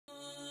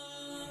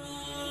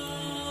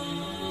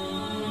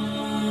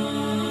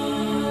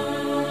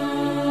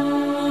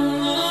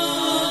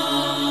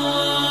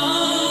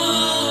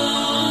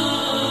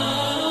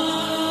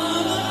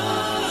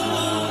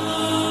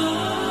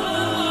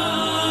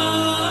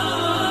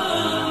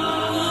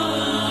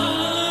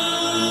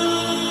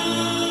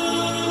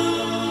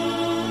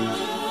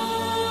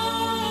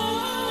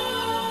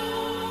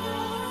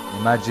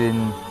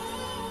Imagine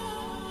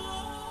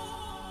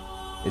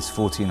it's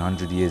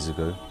 1400 years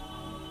ago.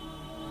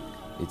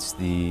 It's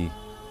the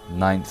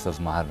 9th of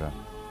Muharram.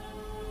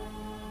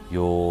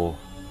 You're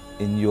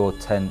in your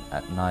tent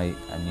at night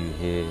and you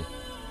hear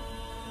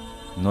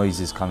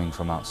noises coming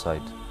from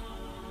outside.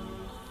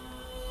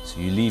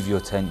 So you leave your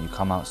tent, you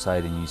come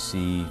outside and you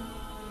see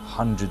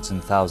hundreds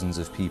and thousands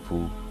of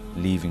people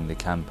leaving the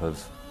camp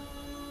of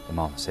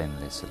Imam Hussein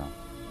alayhi salam.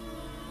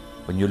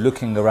 When you're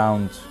looking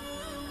around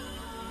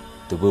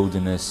the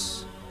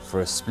wilderness,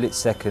 for a split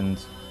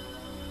second,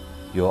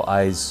 your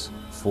eyes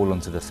fall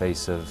onto the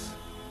face of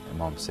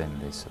Imam Hussein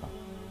alayhi salam.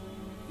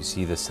 You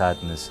see the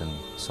sadness and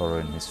sorrow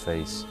in his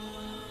face.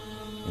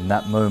 In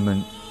that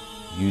moment,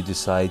 you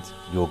decide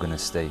you're going to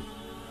stay.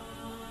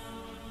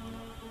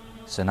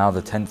 So now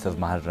the 10th of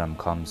Muharram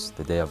comes,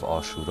 the day of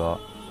Ashura,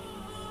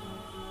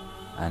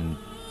 and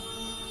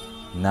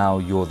now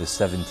you're the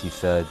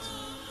 73rd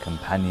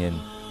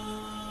companion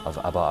of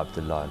Abu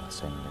Abdullah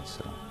al-Hussein alayhi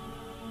salam.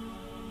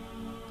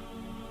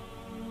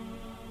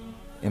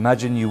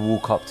 Imagine you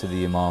walk up to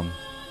the Imam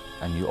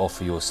and you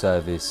offer your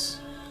service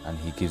and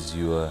he gives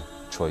you a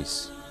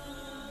choice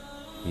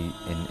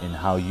in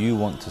how you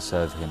want to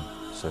serve him.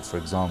 So for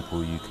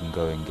example, you can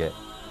go and get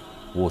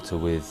water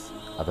with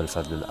Abul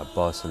Fadl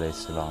al-Abbas alayhi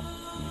salam.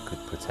 You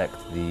could protect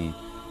the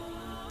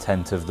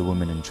tent of the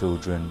women and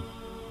children.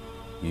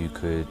 You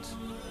could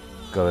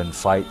go and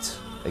fight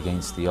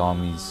against the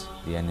armies,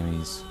 the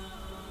enemies.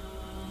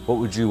 What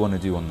would you want to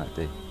do on that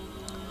day?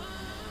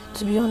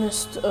 To be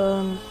honest,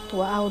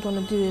 what I would want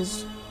to do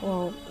is,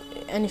 well,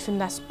 anything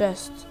that's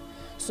best.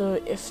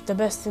 So if the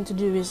best thing to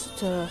do is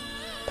to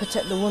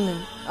protect the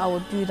women, I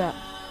would do that.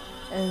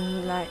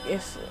 And like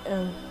if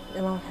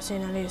Imam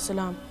Hussein alayhi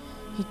salam,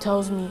 he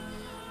tells me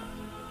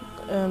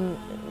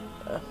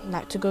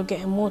like to go get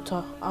him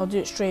water, I'll do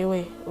it straight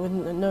away with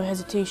no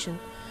hesitation.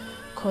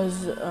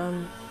 Because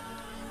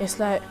it's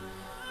like,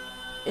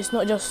 it's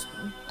not just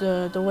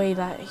the way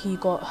that he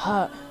got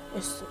hurt,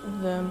 it's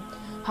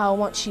how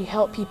much he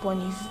helped people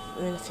and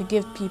he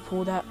forgive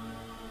people, that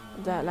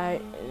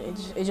like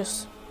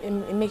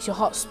it makes your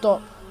heart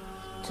stop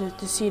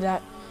to see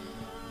that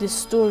this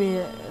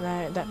story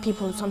that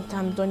people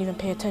sometimes don't even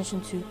pay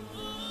attention to.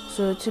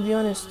 So to be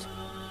honest,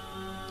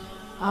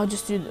 I'll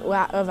just do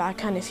whatever I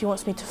can. If he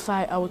wants me to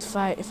fight, I would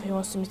fight. If he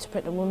wants me to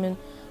protect the woman,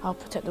 I'll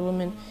protect the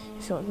woman.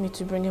 If he wants me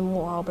to bring him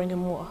water, I'll bring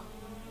him water.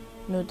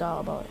 No doubt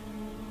about it.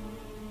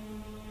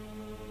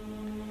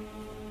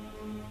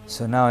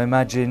 So now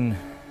imagine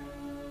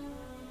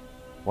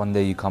one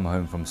day you come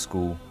home from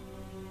school,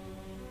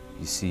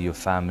 you see your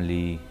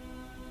family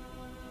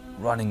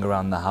running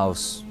around the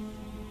house.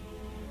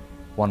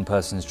 One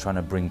person's trying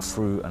to bring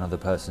fruit, another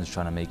person's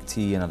trying to make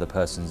tea, another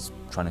person's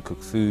trying to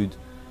cook food.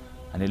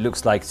 And it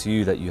looks like to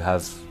you that you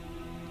have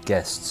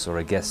guests, or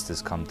a guest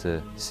has come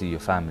to see your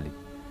family.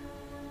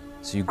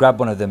 So you grab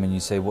one of them and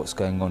you say, "What's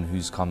going on?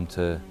 Who's come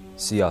to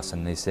see us?"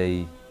 And they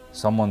say,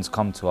 "Someone's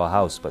come to our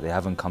house, but they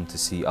haven't come to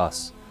see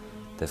us.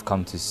 They've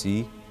come to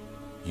see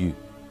you."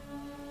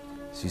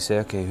 So you say,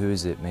 "Okay, who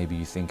is it?" Maybe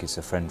you think it's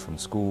a friend from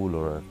school,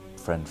 or a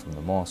friend from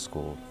the mosque,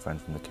 or a friend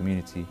from the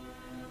community.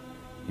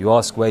 You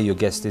ask where your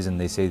guest is and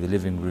they say the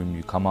living room.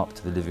 You come up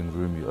to the living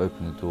room, you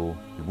open the door,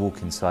 you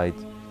walk inside,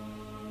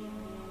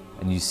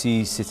 and you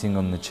see sitting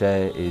on the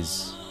chair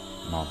is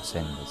Imam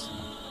Hussein.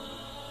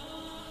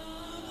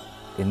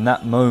 In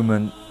that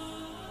moment,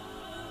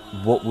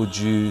 what would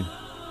you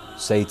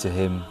say to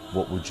him?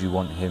 What would you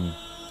want him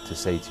to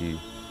say to you,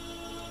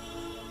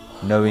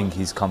 knowing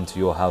he's come to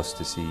your house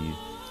to see you?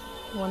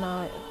 When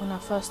I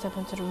first step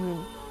into the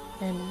room,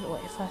 and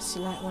if I see,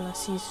 like, when I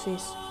see his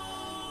face,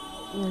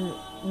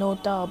 no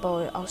doubt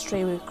about it, I'll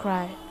straight away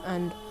cry,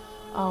 and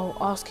I'll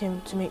ask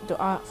him to make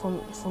dua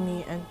for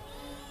me and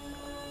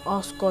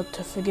ask God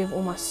to forgive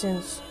all my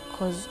sins,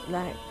 because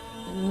like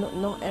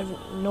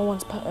no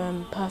one's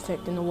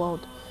perfect in the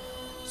world.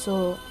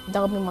 So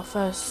that'll be my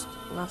first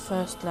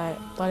like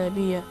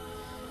talabiyya,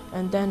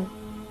 and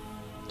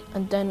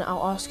then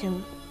I'll ask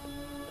him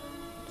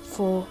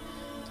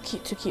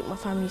to keep my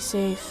family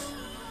safe,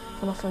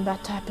 for nothing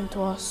bad to happen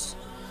to us,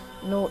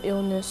 no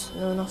illness,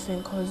 no nothing,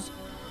 because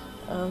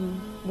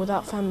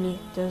without family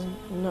there's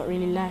not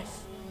really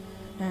life,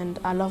 and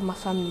I love my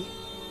family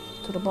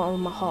to the bottom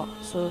of my heart,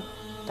 so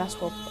that's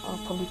what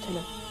I'll probably tell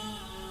him.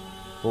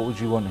 What would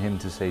you want him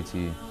to say to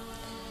you?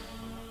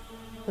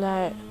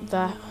 Like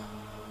that,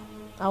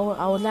 I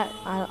would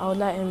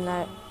like him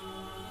like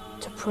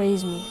to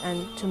praise me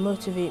and to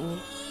motivate me.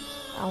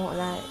 I want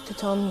like to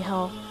tell me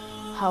how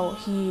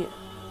he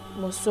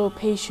was so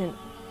patient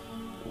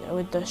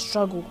with the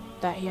struggle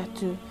that he had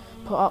to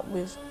put up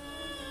with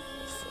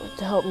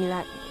to help me.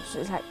 Like so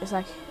it's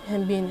like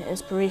him being an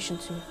inspiration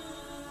to me.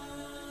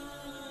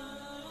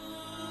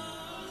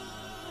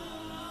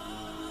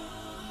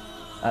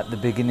 At the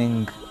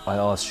beginning, I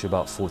asked you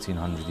about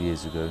 1400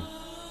 years ago.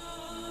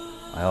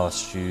 I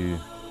asked you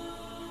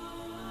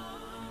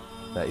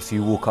that if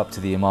you walk up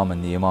to the Imam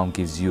and the Imam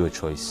gives you a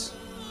choice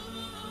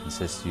and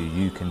says to you,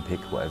 you can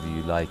pick whatever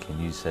you like, and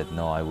you said,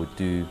 no, I would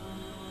do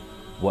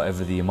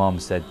whatever the Imam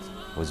said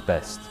was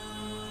best.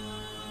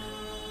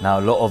 Now,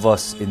 a lot of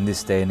us in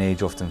this day and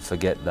age often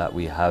forget that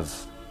we have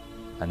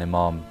an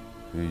Imam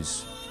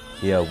who's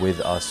here with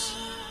us,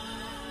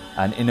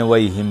 and in a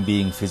way him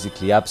being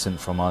physically absent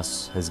from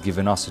us has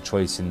given us a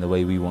choice in the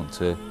way we want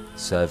to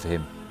serve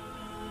him.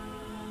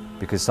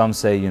 Because some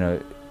say, you know,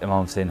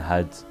 Imam Hussein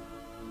had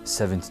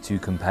 72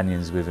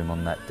 companions with him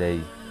on that day.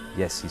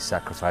 Yes, his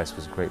sacrifice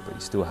was great, but he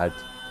still had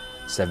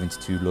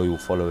 72 loyal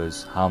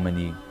followers. How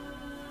many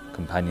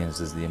companions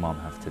does the Imam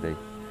have today?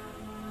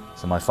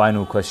 So my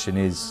final question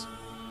is,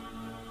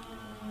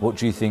 what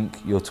do you think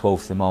your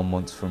 12th Imam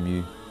wants from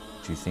you?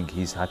 Do you think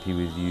he's happy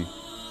with you?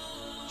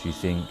 Do you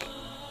think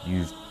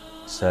you've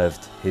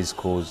served his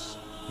cause?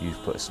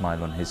 You've put a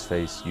smile on his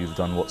face? You've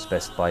done what's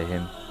best by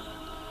him?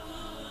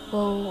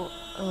 Well,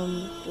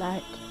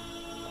 like,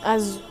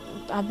 as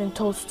I've been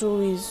told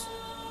stories,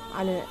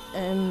 why,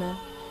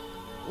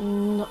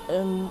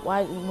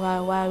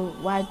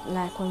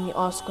 like when we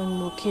ask when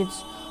we were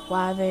kids,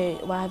 why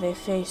are their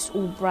face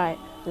all bright,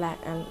 like,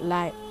 and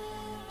light?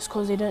 It's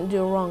because they don't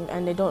do wrong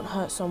and they don't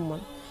hurt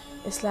someone.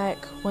 It's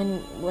like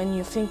when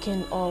you're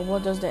thinking, oh,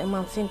 what does the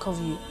Imam think of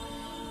you?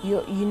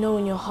 You know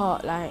in your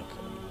heart, like,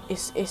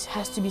 it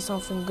has to be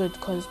something good,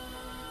 because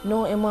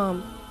no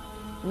Imam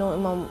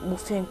will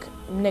think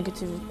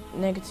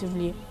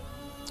negatively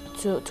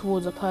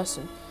towards a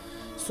person.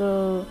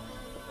 So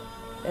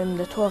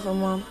the 12th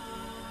Imam,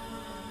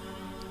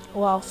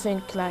 what I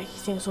think like he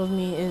thinks of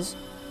me is,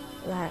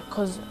 like,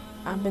 because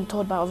I've been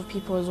told by other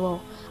people as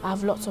well, I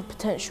have lots of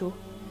potential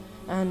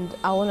and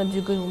I want to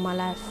do good with my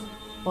life,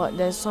 but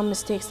there's some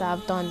mistakes that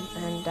I've done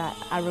and that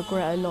I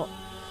regret a lot.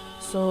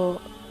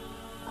 So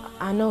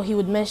I know he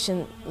would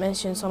mention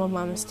some of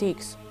my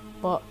mistakes,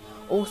 but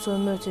also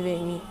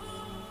motivate me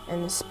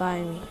and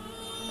inspire me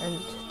and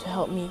to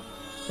help me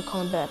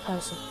become a better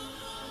person.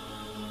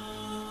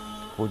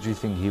 What do you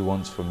think he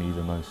wants from you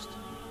the most?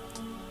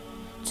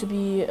 To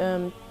be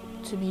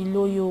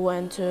loyal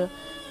and to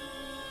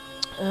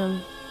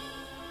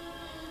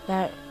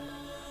like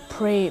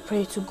pray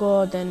to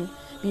God and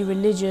be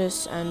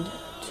religious and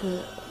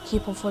to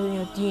keep on following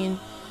your deen.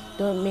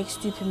 Don't make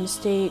stupid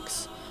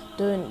mistakes.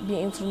 Don't be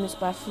influenced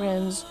by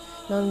friends.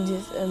 None of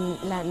this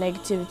like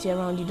negativity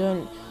around you.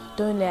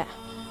 Don't let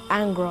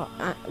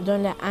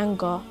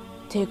anger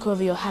take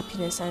over your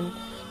happiness and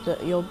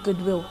your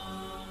goodwill.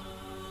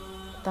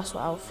 That's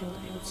what I would think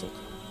he would say.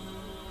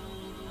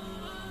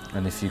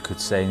 And if you could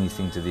say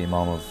anything to the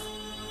Imam of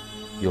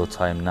your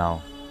time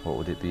now, what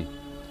would it be?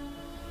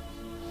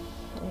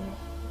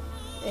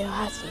 It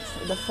has to,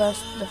 the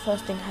first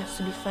thing has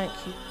to be thank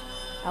you.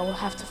 I will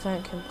have to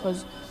thank him,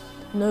 because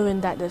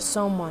knowing that there's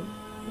someone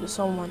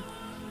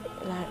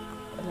like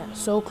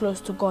so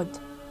close to God,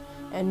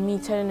 and me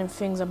telling him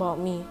things about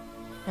me,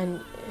 and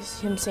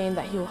him saying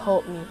that he'll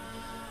help me,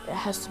 it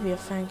has to be a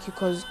thank you,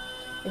 because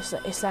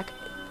it's like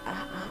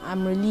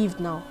I'm relieved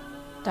now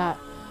that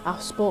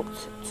I've spoke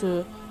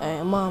to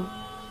Imam,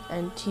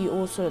 and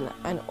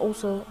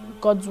also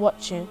God's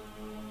watching.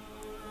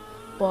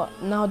 But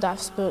now that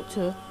I've spoke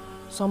to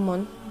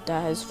someone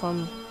that is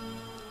from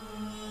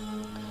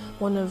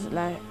one of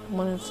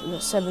the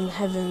 7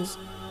 heavens,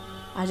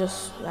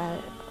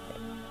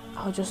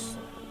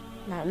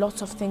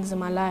 lots of things in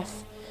my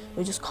life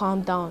will just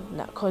calm down.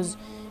 Because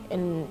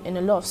in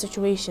a lot of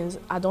situations,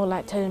 I don't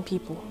like telling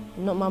people,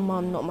 not my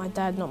mom, not my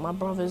dad, not my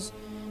brothers,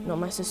 not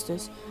my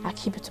sisters. I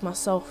keep it to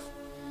myself.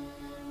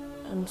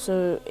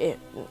 So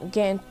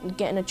getting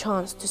a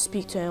chance to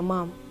speak to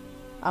Imam,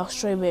 I'll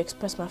straight away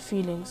express my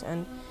feelings,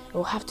 and it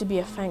will have to be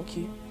a thank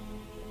you,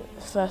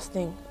 first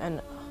thing.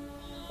 And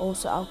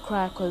also I'll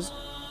cry, because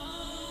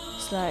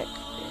it's like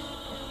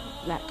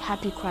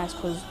happy cries,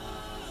 because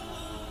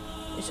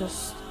it's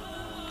just,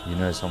 you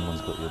know,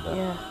 someone's got your back.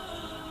 Yeah.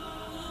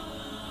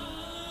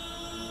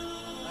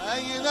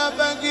 أين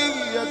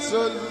بقية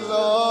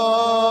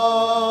الله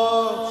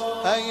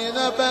أين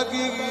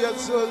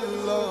بقية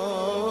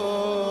الله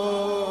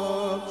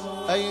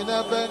أين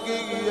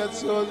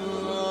بقية الله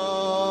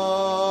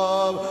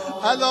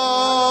ألا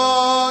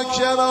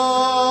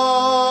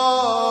كراز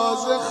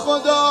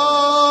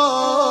خدایی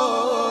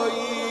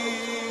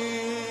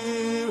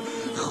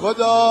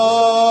خدا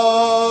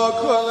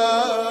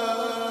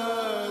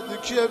کند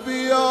که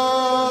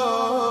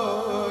بیایی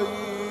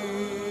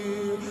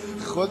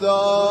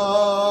خدا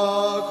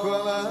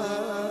کند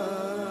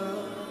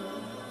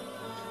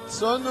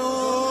تو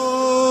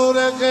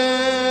نور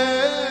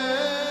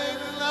غیب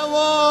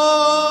نوایی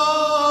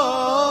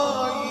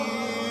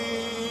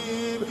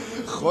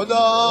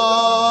خدا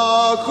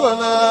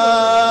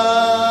کند